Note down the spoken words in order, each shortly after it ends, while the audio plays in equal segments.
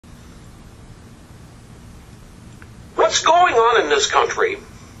What's going on in this country,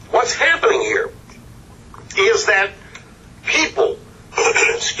 what's happening here, is that people,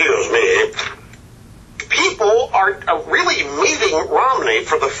 excuse me, people are really meeting Romney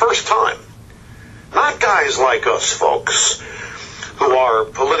for the first time. Not guys like us, folks, who are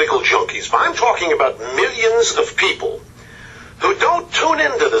political junkies. But I'm talking about millions of people who don't tune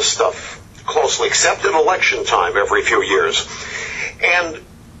into this stuff closely, except at election time every few years. And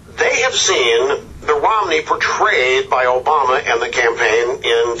they have seen the Romney portrayed by Obama and the campaign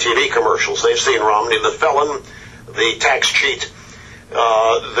in TV commercials. They've seen Romney, the felon, the tax cheat,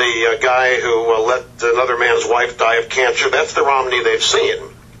 the guy who let another man's wife die of cancer. That's the Romney they've seen.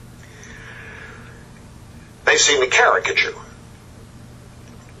 They've seen the caricature.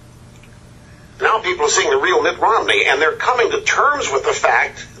 Now people are seeing the real Mitt Romney, and they're coming to terms with the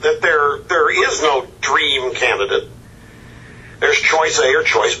fact that there is no dream candidate. There's choice A or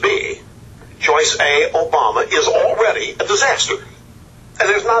choice B. Choice A, Obama, is already a disaster. And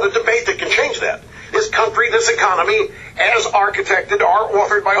there's not a debate that can change that. This country, this economy, as architected or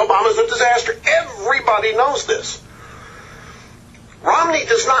authored by Obama, is a disaster. Everybody knows this. Romney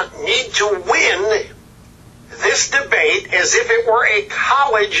does not need to win this debate as if it were a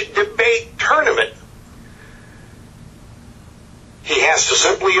college debate tournament. He has to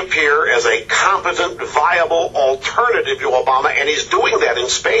simply appear as a competent, viable alternative to Obama, and he's doing that in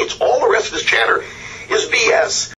spades. All the rest of his chatter is BS.